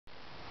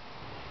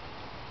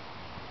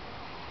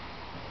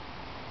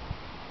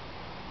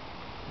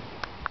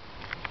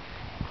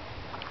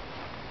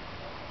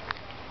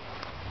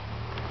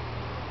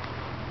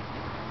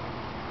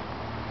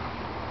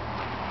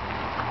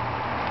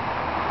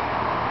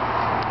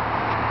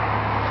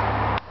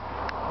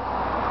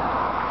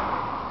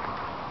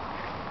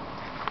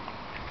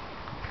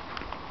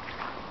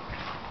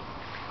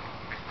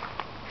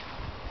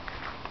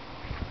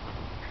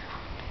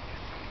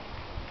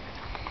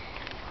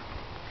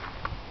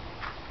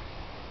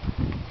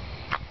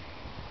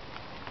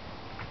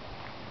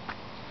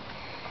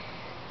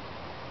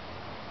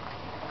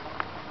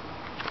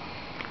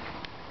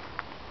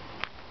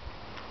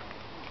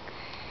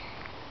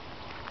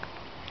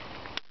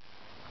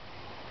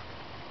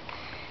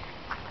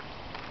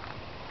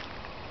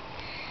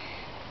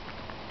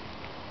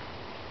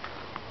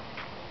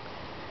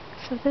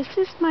So this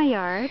is my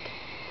yard.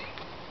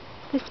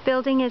 This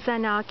building is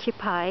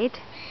unoccupied,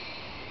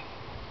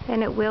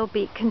 and it will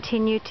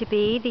continue to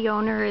be. The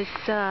owner is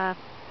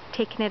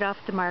taking it off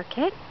the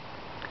market.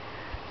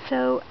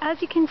 So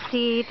as you can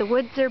see, the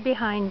woods are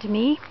behind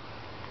me,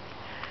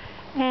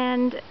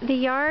 and the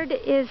yard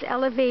is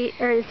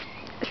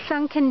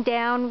sunken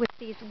down with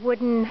these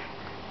wooden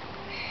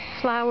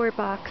flower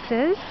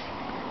boxes.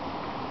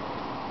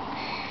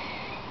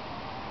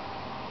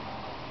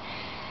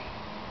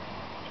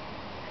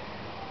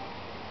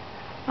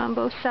 On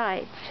both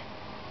sides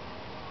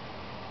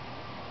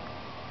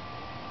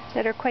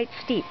that are quite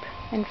steep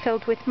and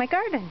filled with my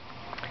garden.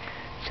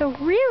 So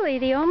really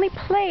the only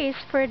place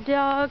for a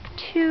dog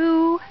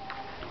to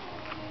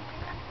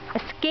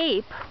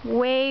escape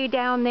way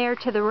down there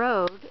to the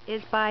road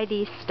is by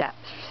these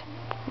steps,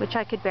 which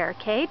I could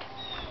barricade.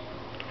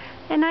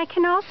 And I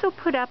can also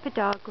put up a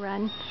dog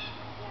run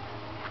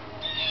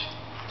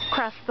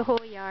across the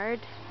whole yard.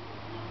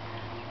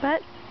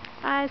 But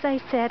as I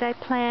said, I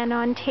plan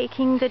on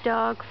taking the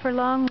dog for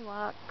long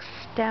walks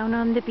down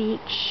on the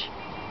beach.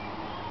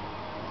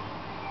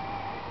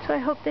 So I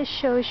hope this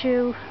shows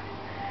you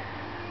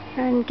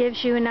and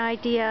gives you an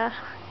idea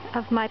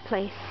of my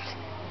place.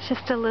 It's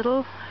just a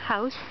little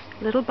house,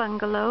 little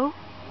bungalow,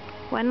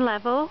 1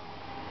 level,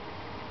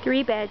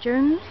 3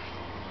 bedrooms,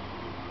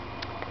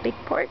 big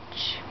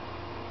porch,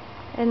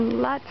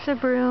 and lots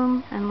of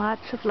room and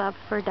lots of love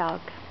for a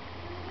dog.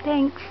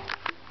 Thanks.